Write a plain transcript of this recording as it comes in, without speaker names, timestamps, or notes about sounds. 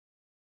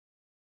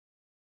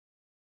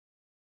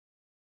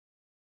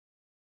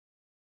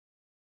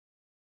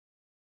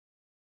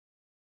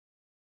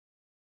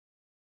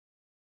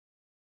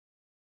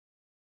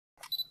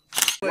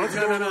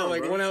No,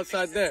 like one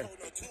outside there.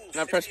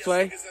 And I press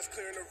play.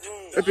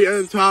 At the end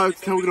of the time,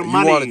 talking to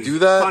money. You want to do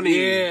that?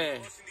 Funny. Yeah.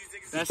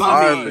 That's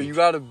alright, but you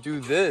gotta do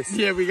this.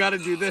 Yeah, we gotta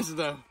do this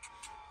though.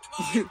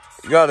 You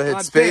gotta hit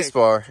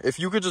spacebar. If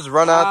you could just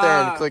run out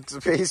there and click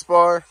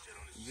spacebar.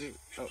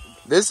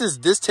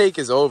 This take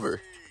is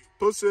over.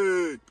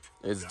 Pussy.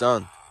 It's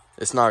done.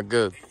 It's not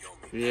good.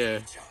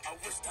 Yeah.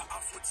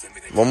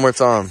 One more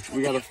time.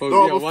 We gotta focus.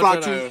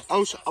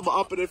 No, I'm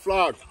up in the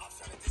flock.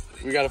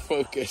 We gotta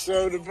focus.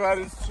 So the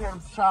baddest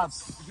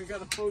shots. We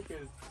gotta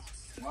focus.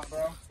 What,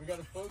 bro? We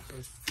gotta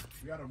focus.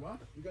 You gotta what?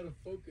 We gotta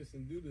focus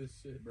and do this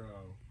shit. Bro,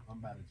 I'm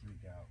about to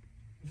freak out.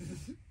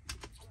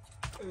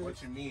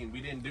 What you mean? We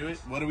didn't do it?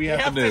 What do we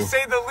have to do? You have to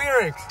say the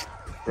lyrics.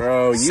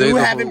 Bro, you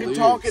haven't been lyrics.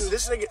 talking.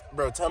 This nigga,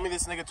 bro, tell me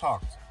this nigga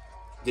talked.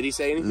 Did he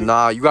say anything?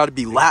 Nah, you gotta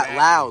be loud.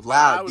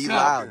 Be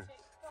loud.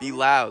 Be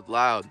loud.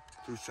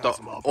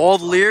 All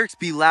the lyrics,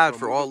 be loud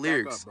for all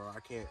lyrics. Up, bro.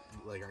 I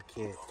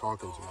can't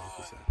talk into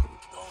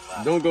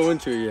my Don't go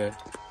into it yet.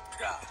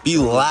 Be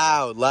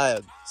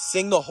loud.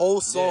 Sing the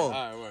whole song.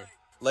 Yeah, all right,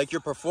 like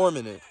you're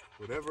performing it.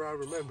 Whatever I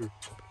remember.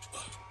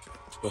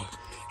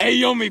 Hey,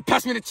 Yomey,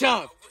 pass me the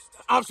chop.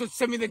 Option,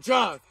 send me the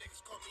drop.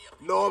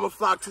 No, I'm a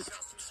flock.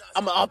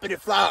 I'm a up in the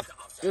flock.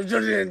 You're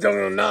just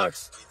doing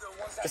knocks.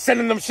 They're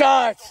sending them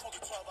shots.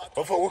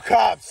 Before with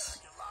cops.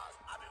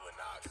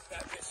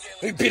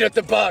 We beat up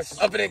the box.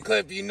 Up in that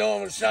clip, you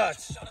know I'm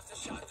shots.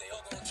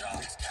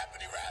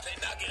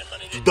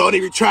 Don't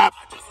even trap.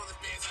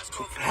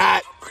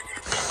 Hat.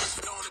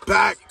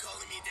 Back.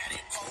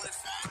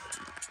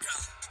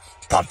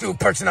 Pop through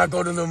perks and I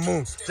go to the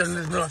moon.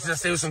 Just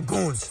stay with some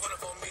goons.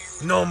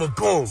 You know I'm a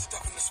boom.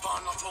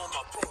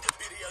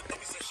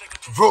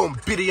 Vroom,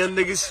 bitty young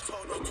niggas.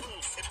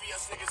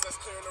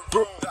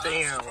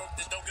 Damn.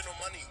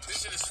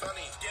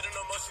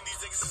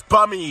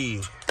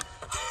 Bummy.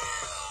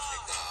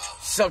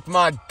 Suck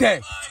my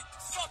dick.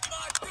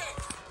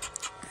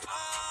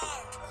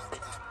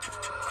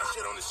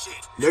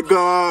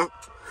 Nigga.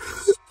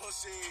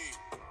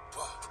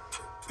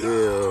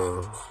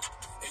 Yeah.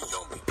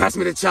 Pass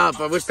me the chop.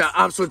 I wish the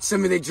ops would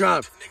send me the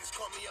drop.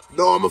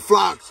 No, I'm a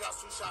flock.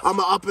 I'm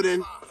a up it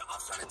in.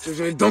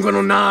 Don't go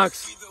no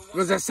knocks.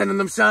 Because they're sending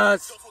them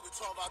shots.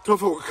 Don't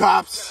fuck with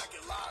cops.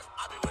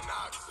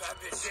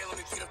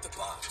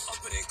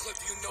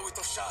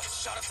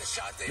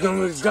 Don't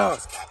really go.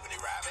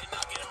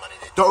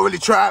 Don't really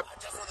trap.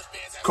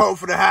 Call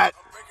for the hat.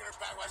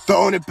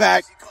 Throwing it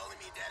back.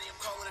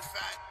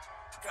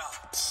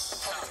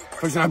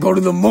 First I go to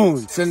the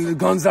moon. Send the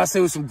guns I say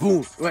with some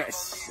goons.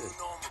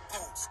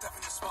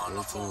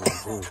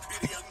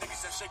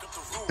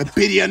 The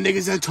bitty young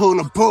niggas that told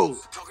a bull.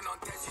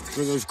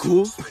 It was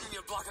cool.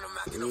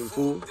 It was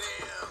cool.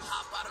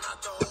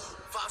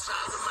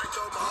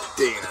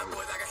 Damn.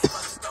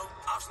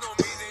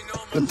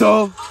 But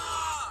though,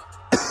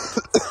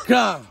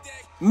 God,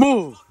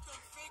 move.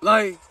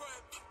 Like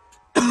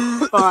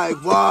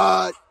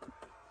what?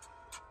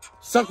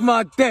 Suck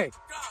my dick.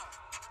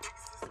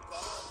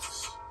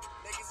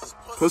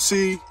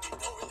 Pussy.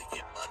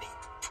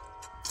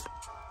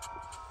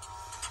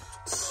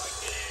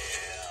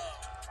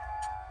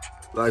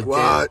 Like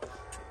what?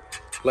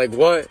 Like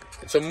what?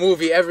 It's a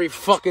movie every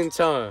fucking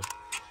time.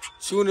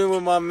 Tune in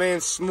with my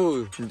man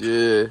Smooth.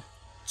 Yeah.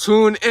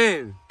 Tune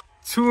in.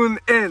 Tune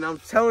in. I'm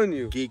telling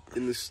you. Geek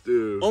in the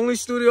stew. Only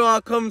studio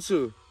I'll come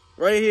to.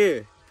 Right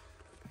here.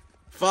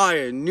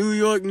 Fire. New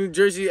York, New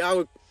Jersey.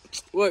 I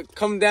would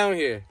come down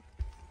here.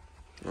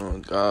 Oh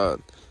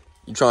God.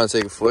 You trying to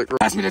take a flick?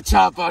 Pass me the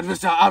chop.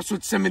 Mr. Ops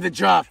would send me the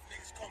drop.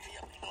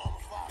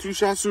 2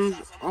 shots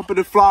up in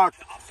the flock.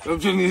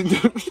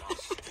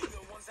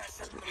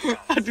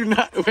 I do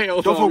not. Wait,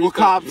 hold Don't on. fuck with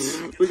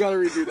cops. We gotta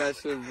redo that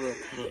shit,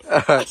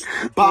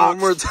 bro. One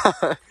more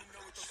time.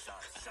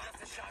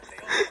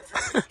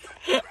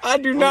 I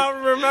do not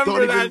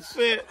remember that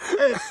shit.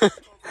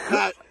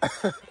 Fat.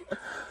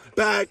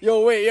 Back.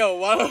 Yo, wait, yo,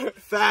 why?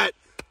 Fat.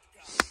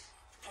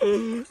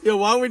 Yo,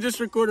 why don't we just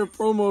record a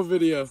promo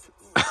video?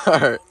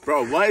 Alright.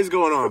 Bro, what is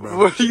going on, bro?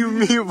 What do you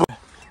mean?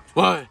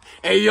 What?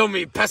 Hey,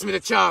 Yomey, pass me the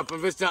chop.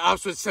 If Mr.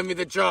 Ops would send me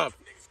the drop.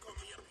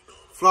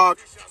 Flock.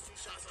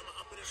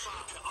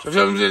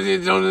 Don't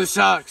do the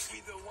shocks.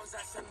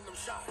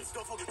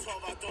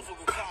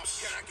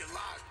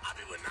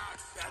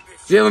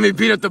 Yeah, let me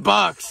beat up the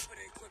box.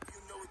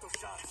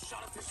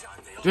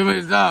 Give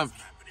me the job.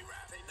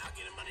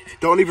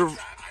 Don't even.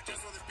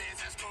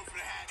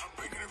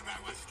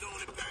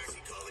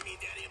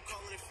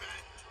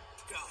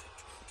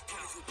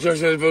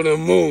 Just to go to the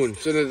moon.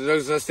 So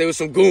that stay with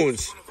some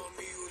goons.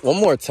 One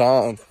more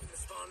time.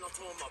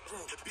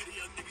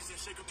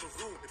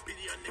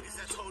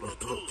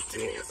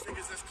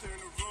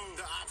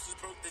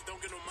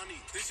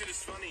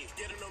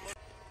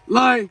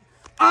 Like,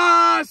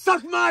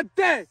 suck my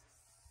dick.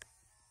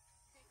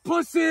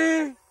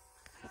 Pussy.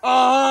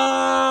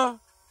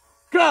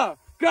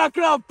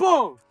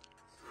 Boom.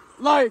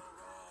 Like,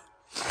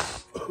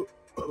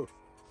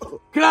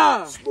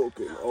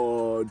 Smoking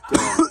all day.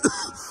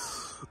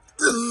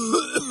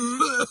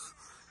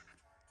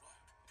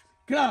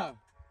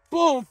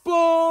 Boom,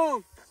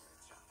 boom.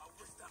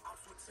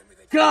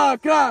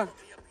 God.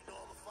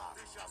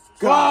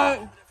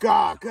 What?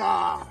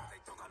 God.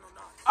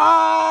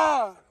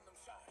 Ah.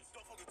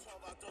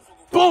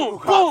 Boom,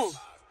 boom.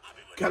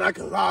 Can I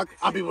rock?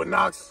 I be with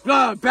Knox.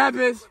 God, bad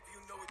bitch.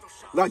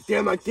 Like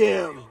damn.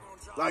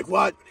 Like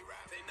what?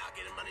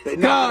 They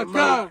not getting money.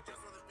 God.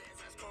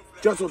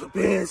 Just with the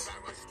bands.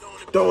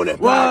 Throwing it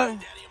What?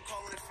 back.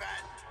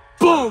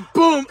 Boom,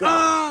 boom,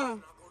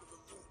 God.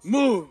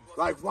 Move.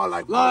 Like what?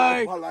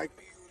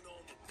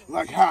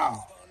 Like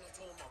How?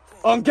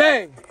 on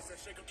gang.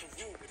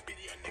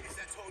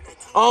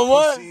 On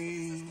what?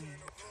 See?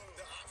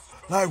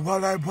 Like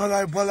what?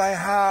 Like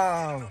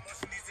how?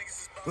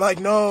 Like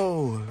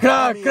no.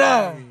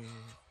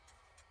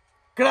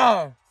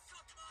 God.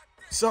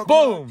 Suck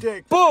Boom. my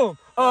dick. Boom.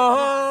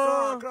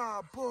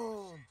 God.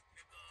 Boom.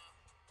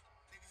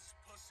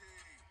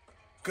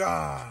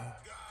 God.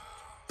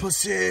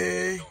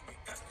 Pussy.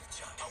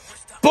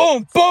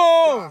 Boom,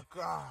 boom.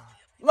 God.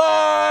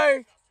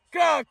 Like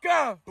God.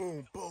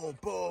 Boom.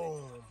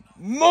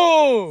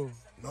 Move.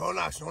 No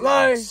knocks.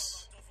 Like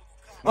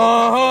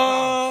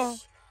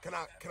Can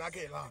I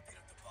get locked?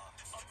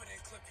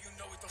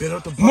 Build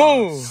up the box.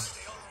 Move.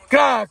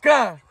 God.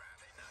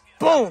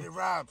 Boom.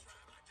 Rap.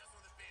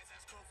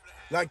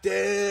 Like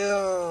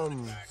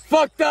damn.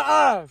 Fuck the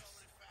ops.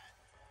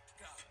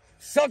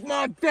 Suck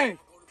my dick.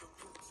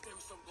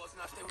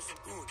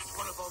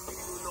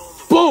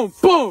 Boom.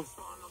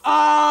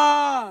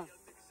 Ah.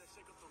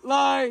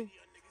 Like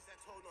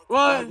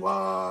what?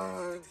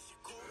 What?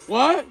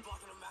 What?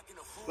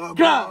 Like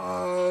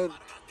God.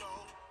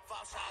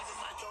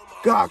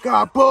 what?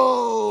 God,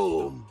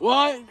 boom.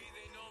 What?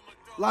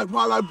 Like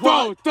what?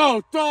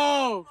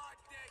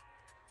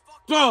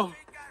 Throw.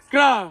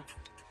 God.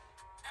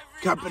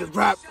 Capping it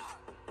rap.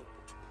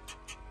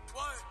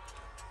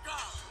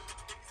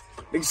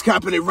 Niggas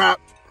capping it rap.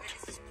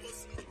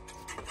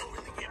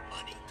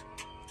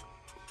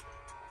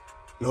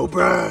 No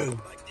brand.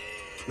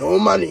 No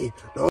money.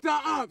 No. The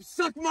ops.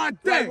 Suck my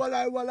dick.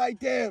 Like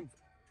damn.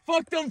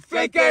 Fuck them Like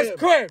fake ass damn.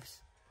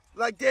 Crips.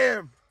 Like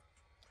damn.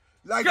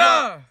 Like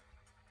God.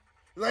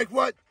 what? Like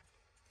what?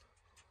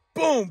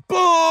 Boom.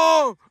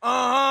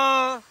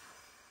 God.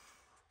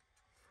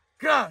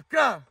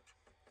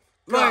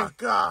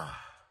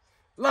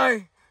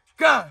 Like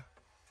God.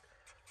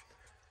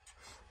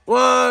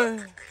 What?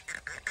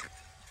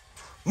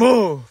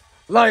 Move.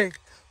 Like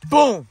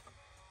boom.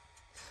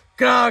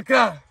 God.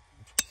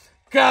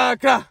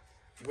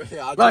 Wait,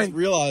 I Like- just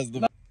realized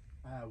the.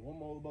 I had one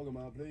more bug on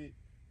my plate.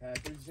 I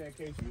had 30%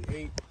 case you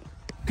ate.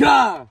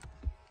 God,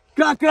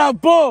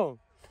 boom.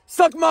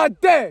 Suck my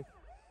dick.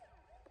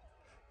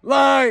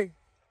 Like,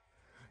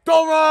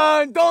 don't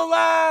run, don't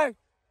lag.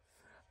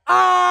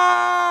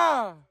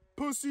 Ah!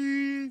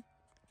 Pussy.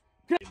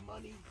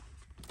 Money.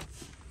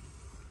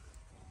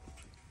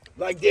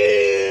 Like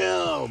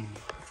damn.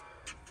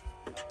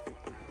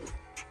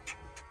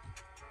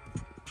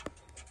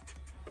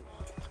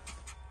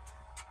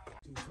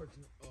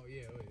 Oh,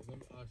 yeah,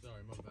 wait.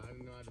 Sorry, my bad. I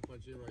didn't know how to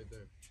punch it right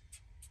there.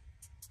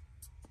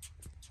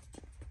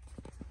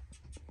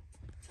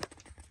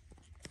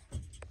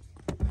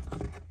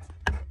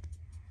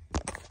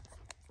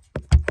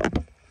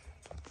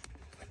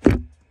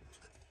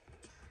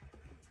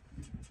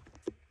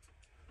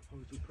 I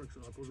was 2 perks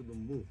and I'll go to the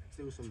moon.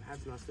 Stay with some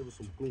hats and I'll stay with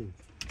some goons.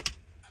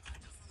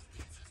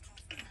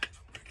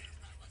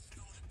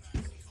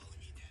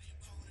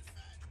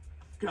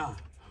 God,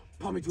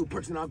 pop me 2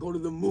 perks and I'll go to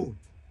the moon.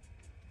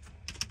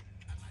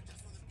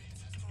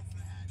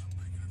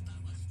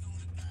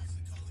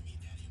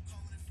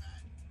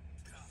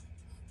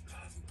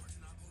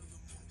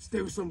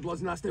 Stay with some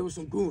bloods and I'll stay with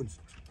some goons.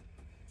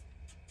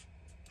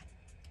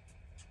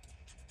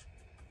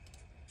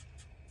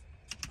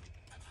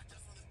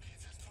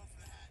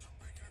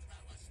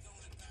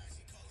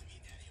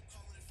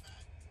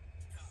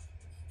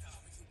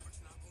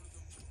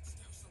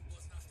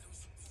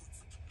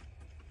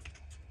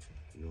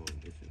 No, I'm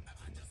bitching.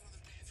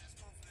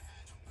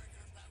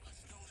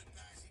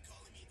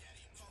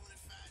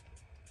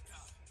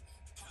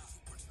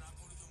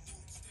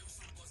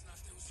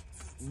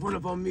 Run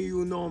up on me,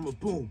 you know I'm a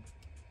boom.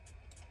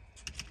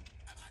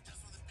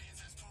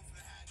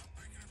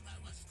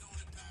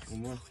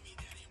 One more.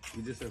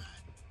 You just said.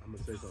 I'm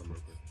gonna say something real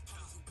quick.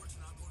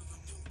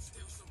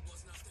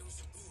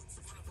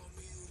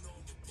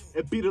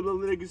 It beat the little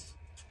niggas.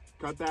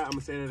 Cut that, I'm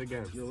gonna say that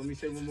again. Yo, let me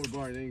say one more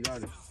bar, then you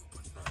got it.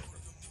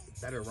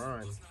 Better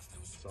rhyme,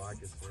 so I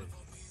can sing.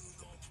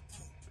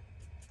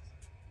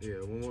 Yeah,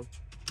 one more.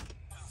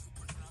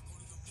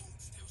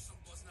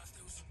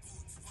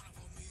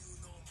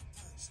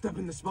 Step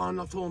in the spot and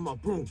I'll throw him my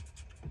broom.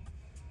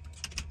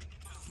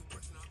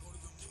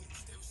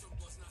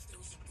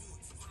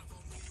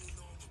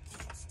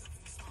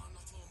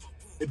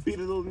 It beat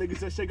the little niggas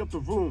that shake up the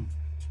room.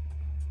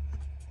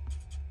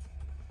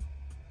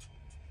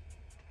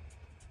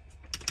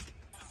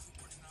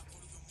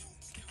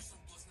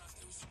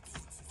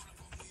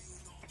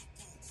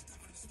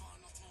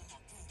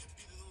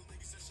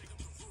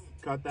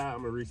 Cut that,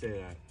 I'm gonna re-say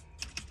that.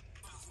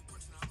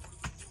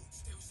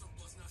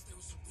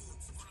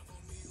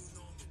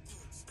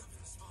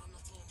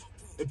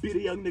 It be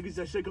the young niggas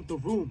that shake up the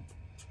room.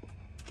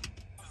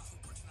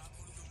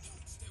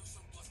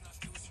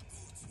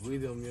 We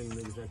them young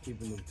niggas that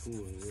keeping them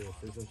cool, yeah,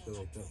 say some shit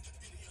like that.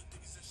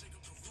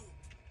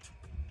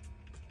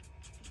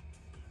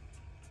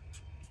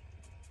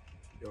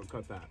 Yo,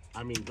 cut that.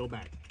 I mean, go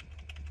back.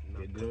 No,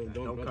 Yeah,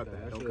 don't cut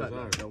that. Don't cut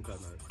that. Don't cut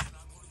that.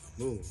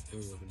 Boom.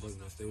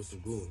 Stay with some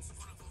goon.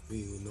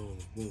 We know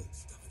boom.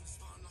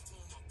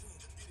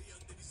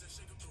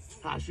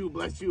 Hashu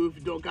bless you. If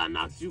you don't got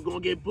knocks, you gonna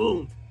get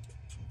boomed.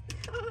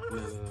 No.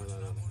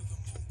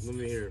 Let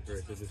me hear it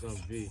first. If it's on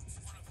V.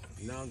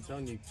 Now I'm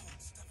telling you.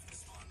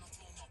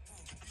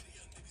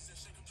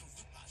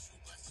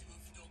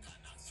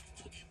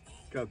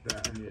 Cut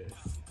that. Yeah.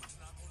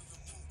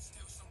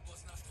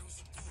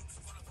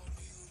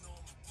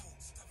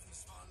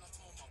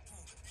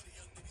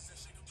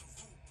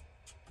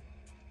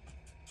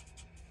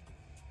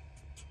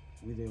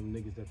 We them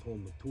niggas that told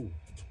him the tool.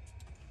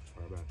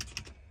 Alright,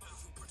 back.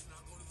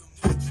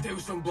 Stay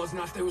with some bloods,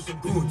 not stay with some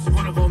goons.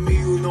 One of on me,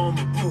 you know I'm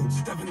a boom.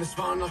 Step in the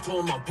spine, I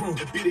told my broom.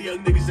 It be the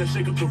young niggas that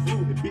shake up the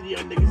room. It be the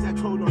young niggas that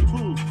told on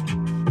tools.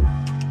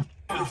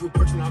 If you're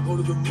perching, I'll go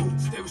to the moon.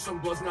 Stay with some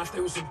bloods, not stay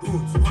with some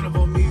goons. One of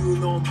on me, you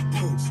know I'm a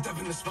boom. Step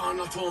in the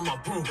spine, I told my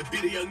broom. It be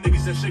the young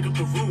niggas that shake up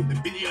the room.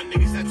 It be the young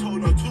niggas that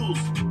told on tools.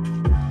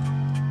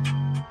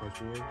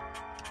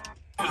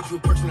 If you're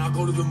perching, I'll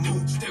go to the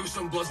moon. Stay with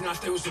some bloods, not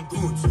stay with some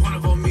goons. One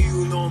of on me,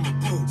 you know I'm a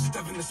boom.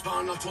 Step in the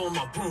spine, I told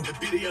my broom. It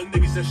be the young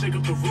niggas that shake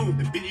up the room.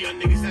 It be the young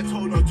niggas that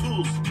told on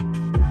tools.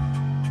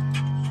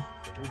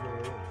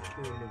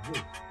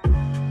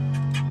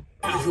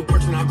 If you're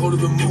perching, I'll go to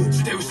the moon.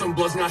 Stay with some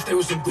bloods, not stay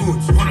with some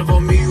goons. One of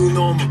on me, you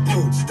know I'm a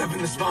boom. Step in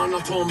the spine, I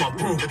told my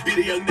broom. It be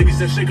the young niggas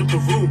that shake up the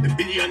room. It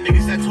be the young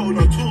niggas that told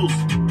on tools.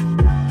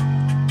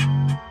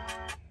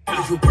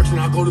 If you're perching,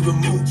 I'll go to the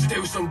moon. Stay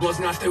with some bloods,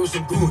 not stay with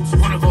some goons.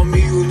 One of on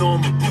me, you know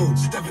I'm a boom.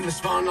 Step in the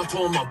spine, I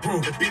told my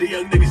broom. It be the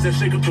young niggas that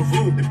shake up the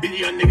room. It be the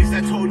young niggas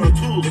that told on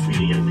tools. It be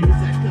the young niggas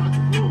that got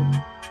the room.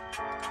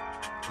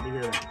 Let me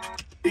hear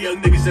that. The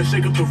young niggas that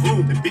shake up the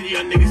room. It be the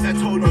young niggas that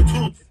told on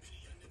tools.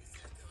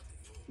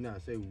 Nah,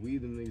 say we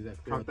them niggas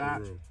that clear Cut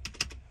out the room.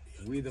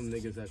 We them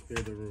niggas that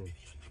clear the room.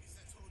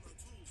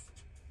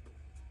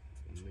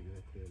 Them niggas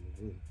that clear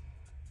the room.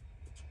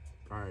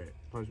 Alright,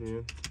 punch me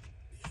in.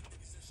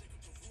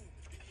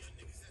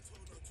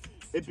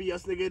 It be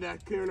us nigga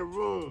that clearing the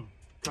room.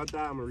 Cut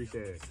that, I'ma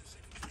reset it.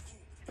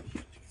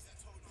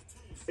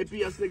 It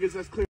be us niggas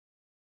that's clearing.